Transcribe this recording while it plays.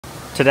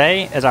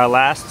Today is our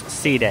last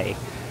sea day.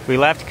 We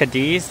left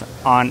Cadiz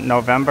on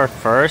November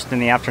 1st in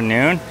the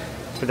afternoon.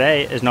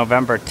 Today is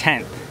November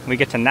 10th. We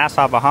get to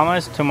Nassau,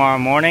 Bahamas tomorrow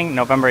morning,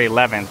 November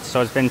 11th.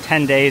 So it's been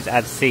 10 days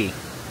at sea.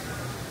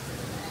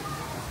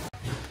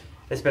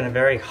 It's been a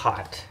very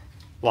hot,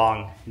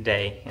 long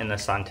day in the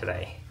sun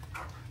today.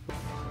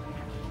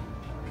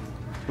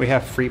 We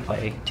have free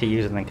play to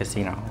use in the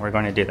casino. We're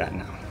going to do that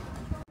now.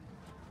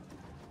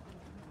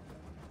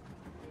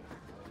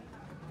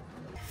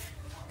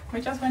 We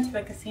just went to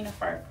the casino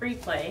for our free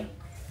play,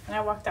 and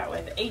I walked out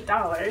with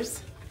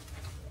 $8.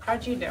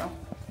 How'd you do?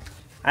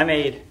 I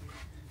made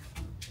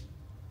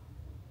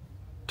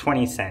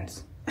 20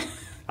 cents.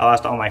 I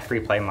lost all my free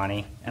play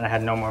money, and I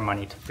had no more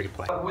money to free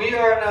play. We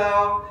are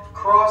now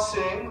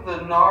crossing the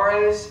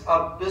Nares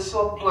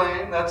Abyssal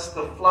Plain. That's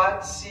the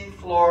flat sea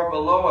floor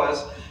below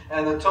us,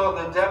 and the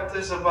depth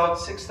is about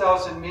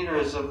 6,000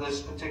 meters of this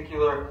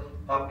particular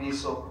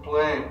abyssal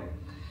plain.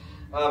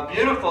 A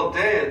beautiful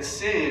day at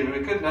sea. We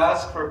couldn't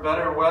ask for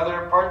better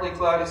weather. Partly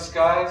cloudy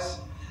skies,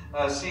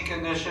 sea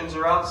conditions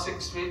around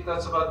 6 feet,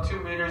 that's about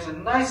 2 meters,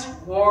 and nice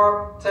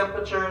warm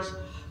temperatures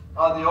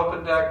on the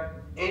open deck,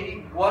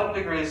 81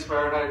 degrees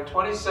Fahrenheit,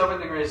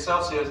 27 degrees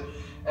Celsius,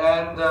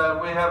 and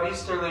we have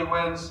easterly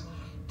winds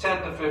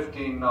 10 to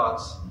 15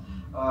 knots.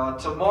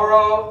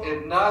 Tomorrow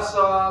in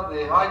Nassau,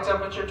 the high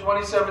temperature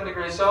 27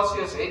 degrees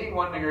Celsius,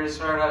 81 degrees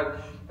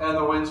Fahrenheit, and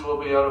the winds will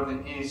be out of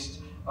the east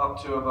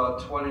up to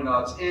about 20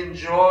 knots.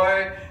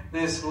 Enjoy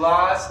this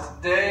last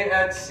day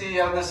at sea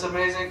on this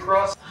amazing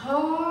cross.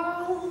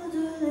 All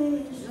the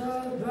leaves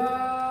are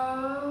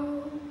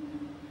brown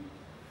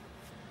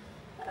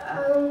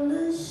and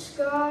the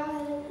sky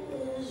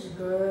is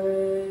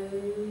gray.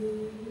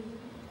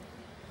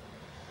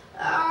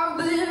 I've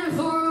been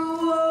for a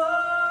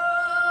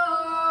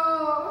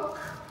walk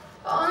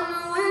on a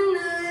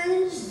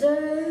windless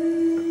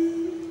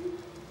day,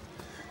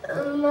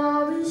 and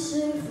I'll be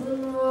safe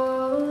and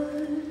warm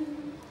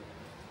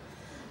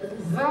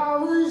if I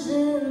was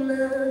in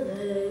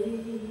LA.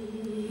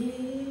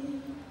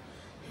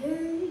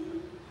 Hey.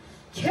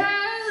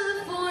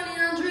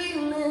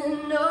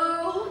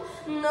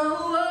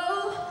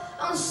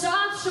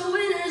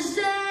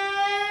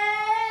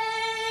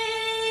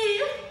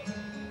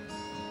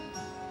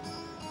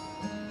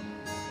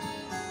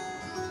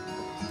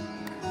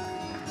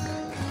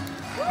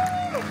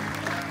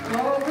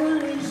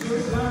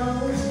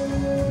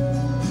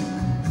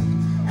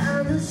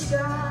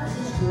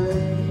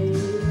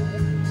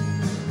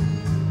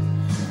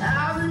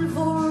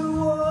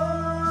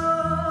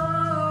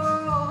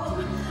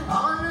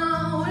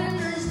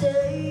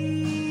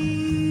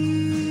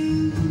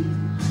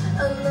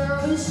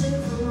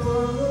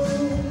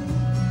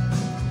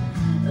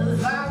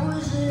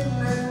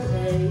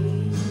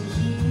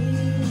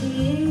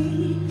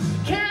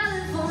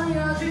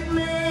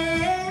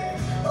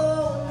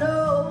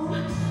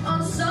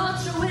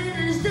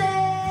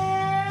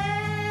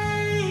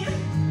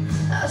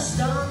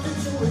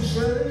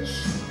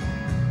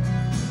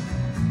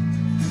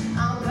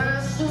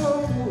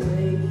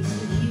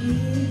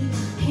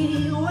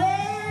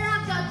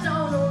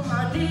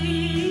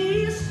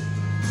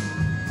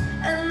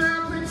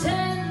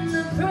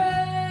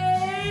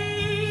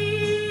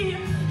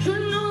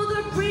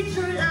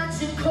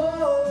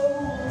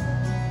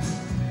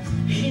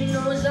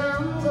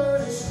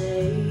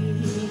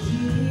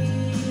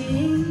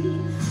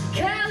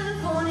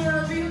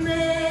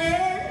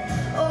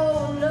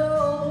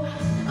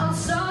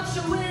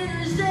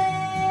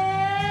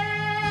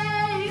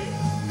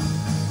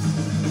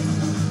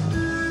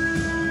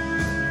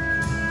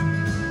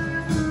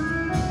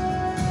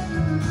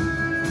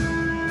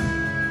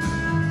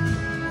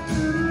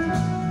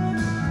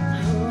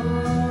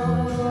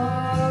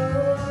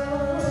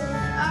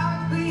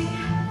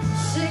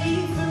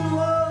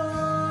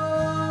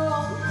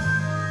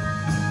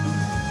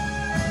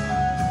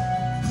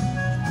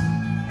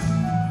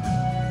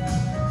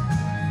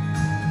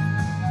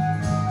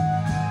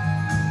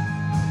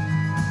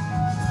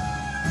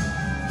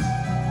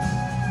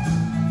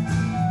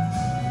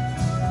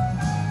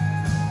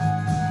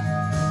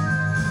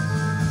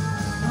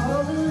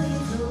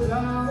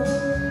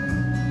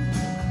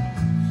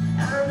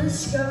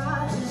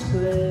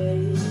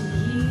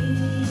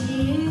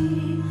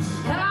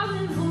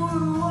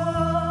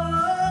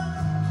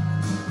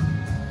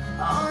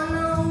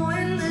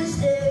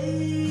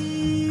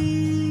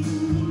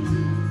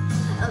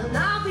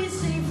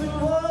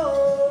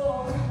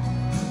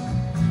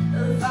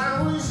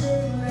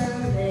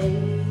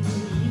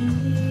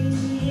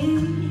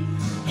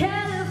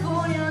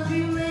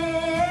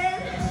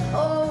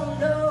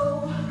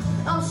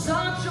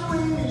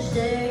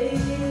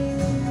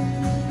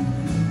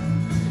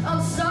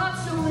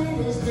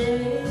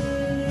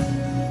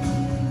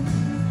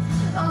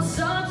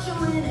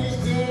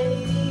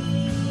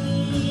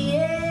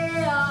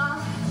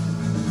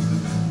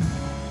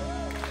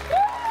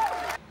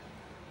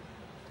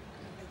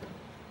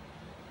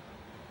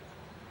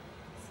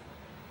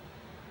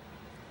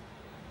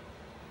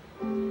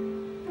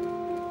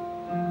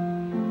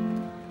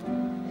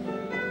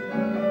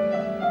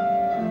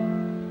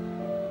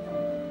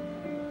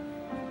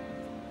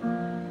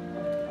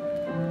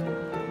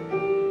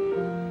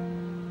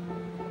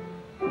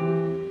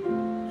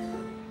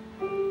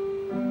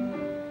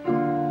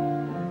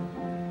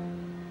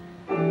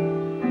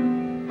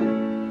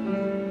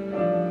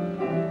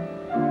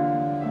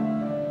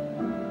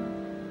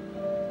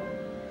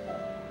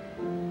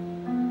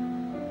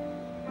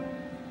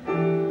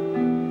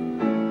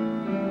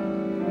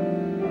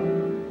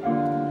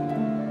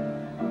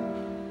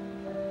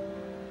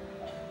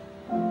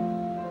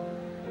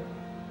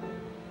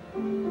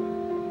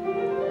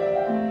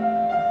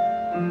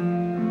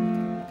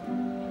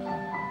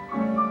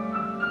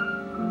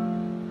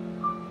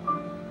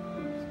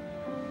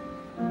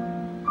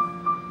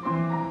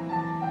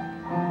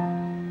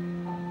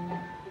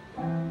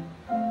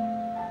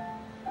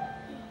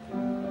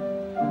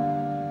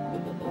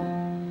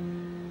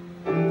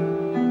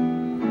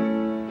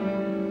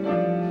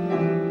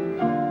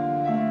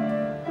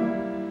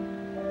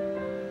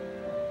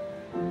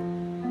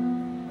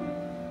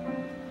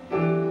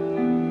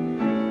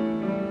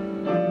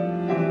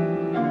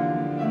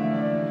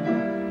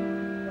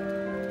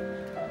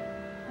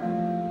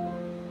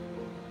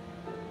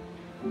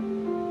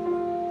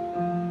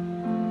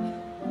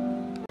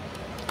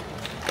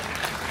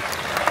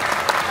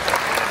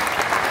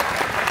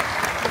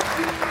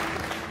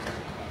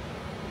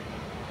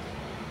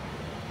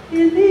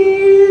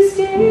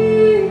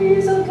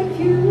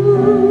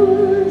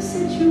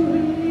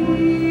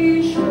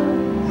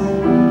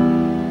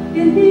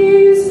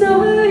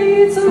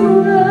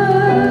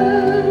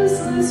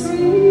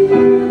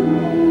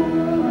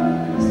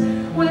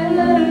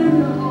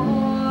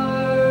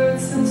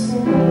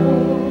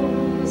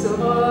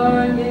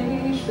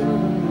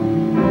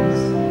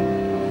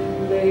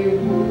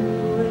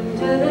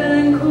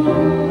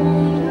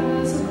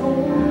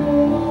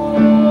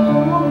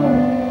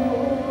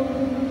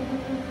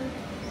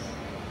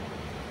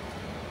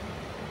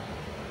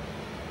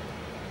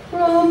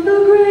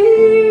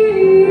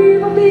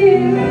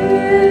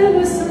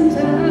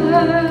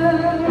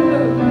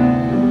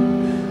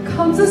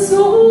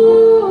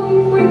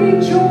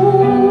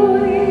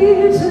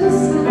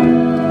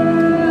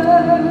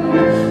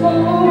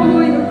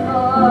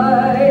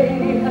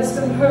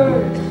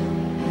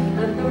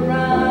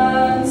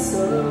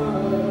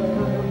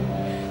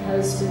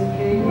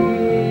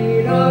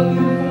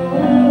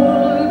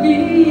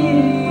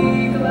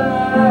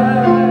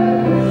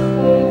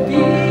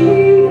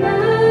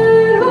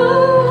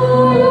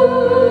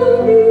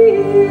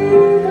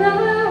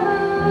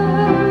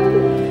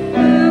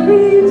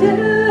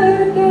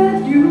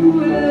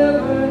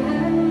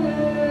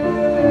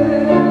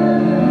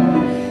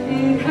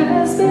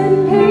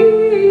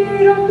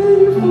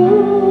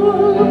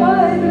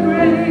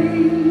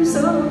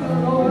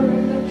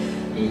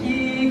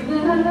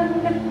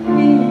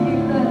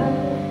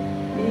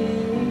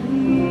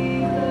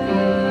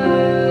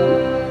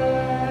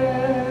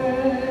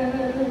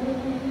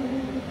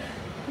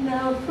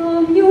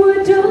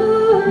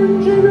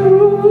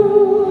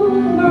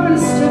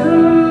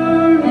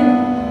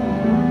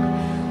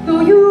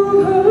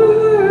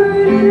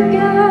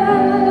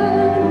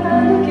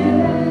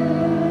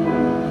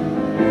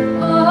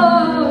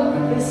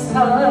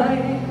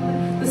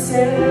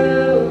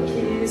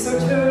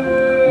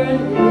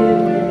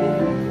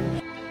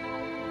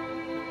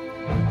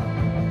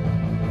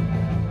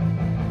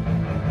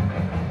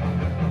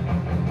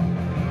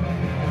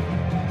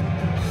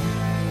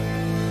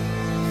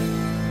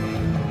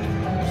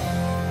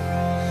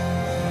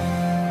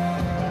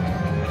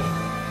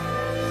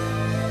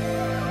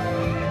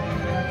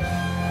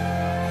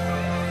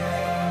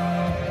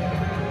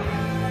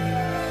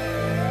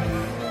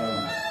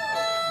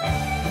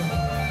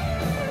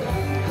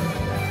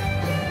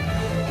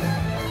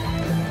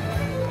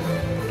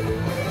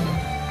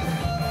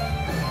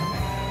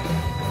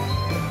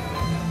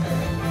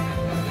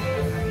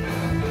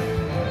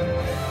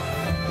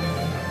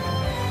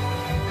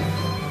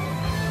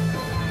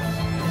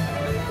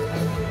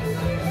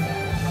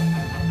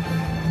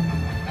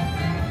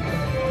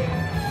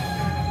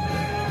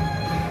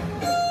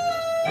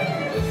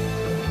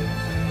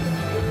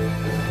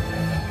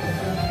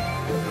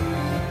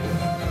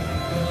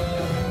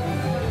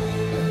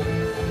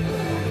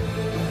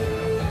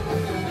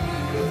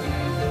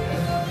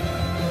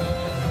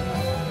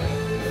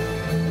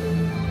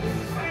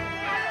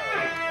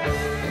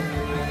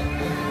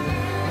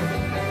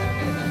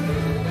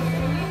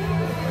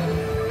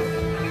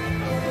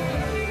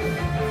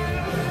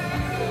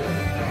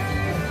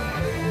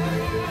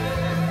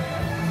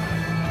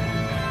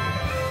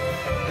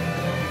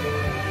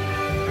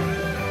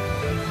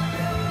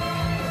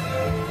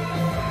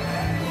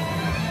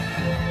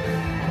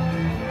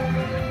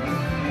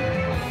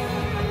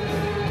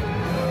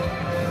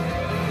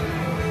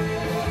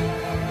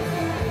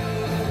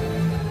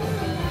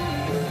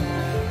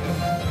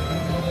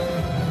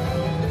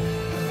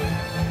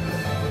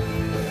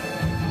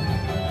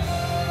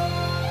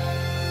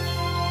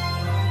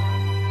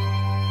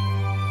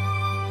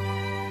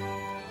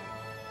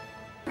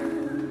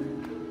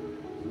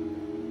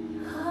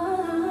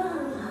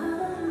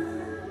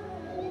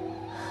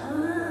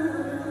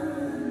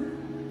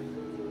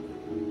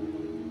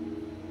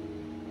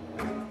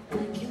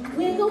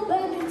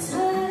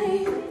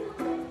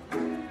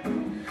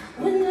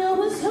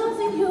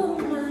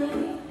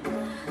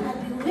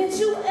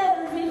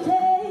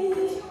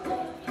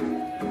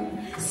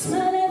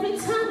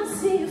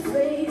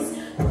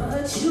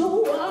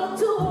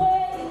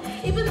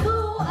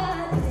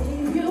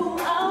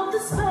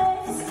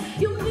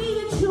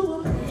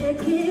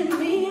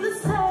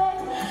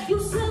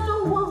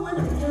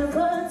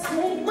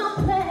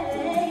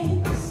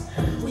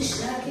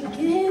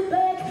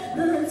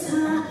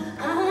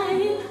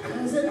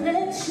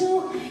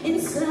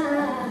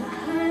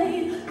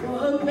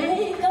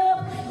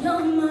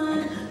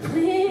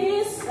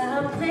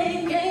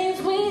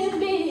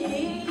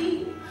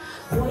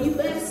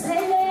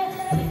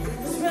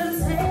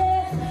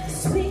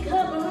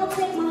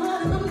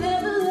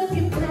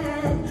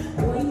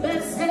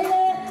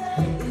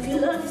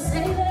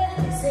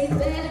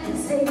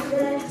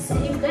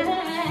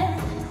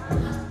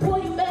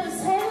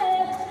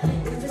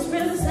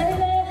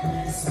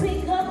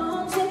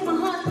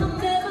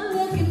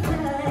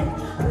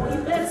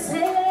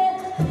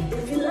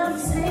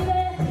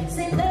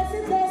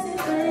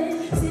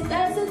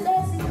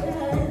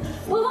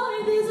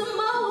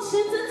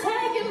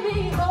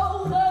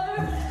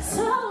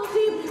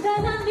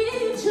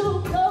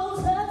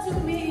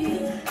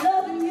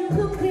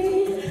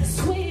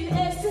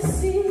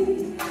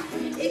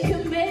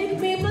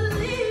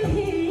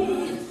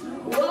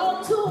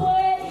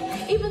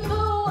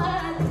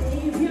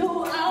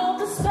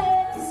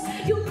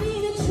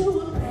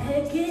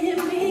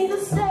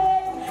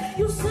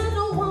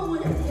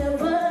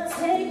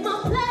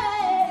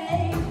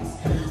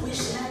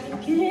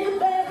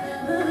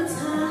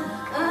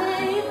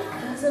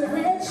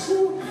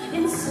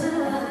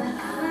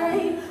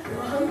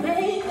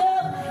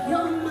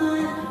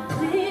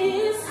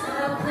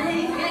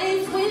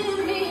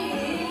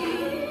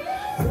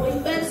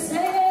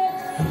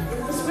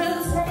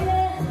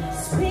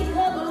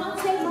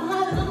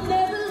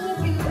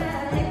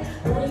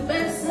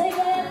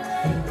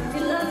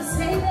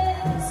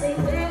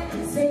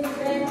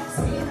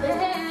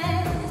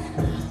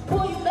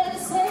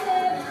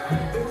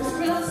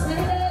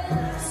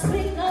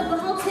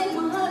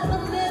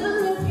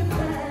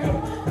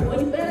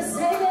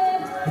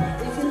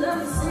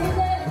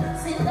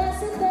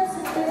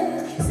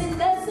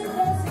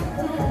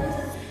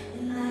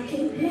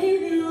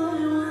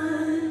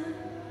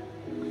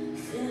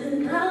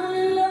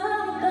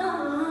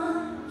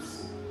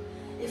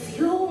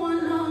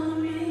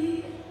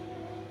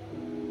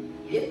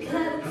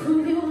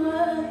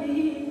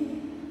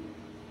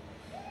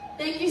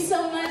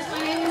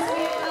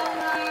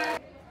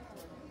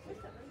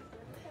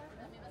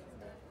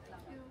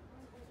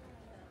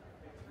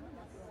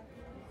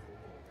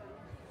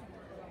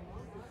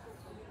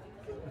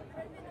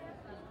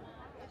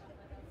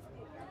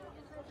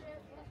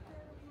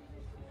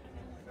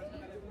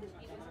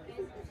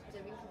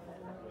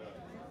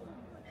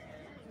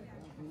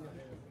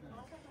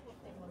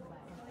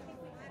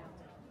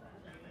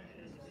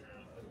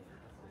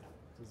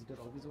 sieht das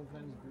auch wie so ein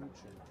kleines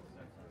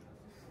Blütchen.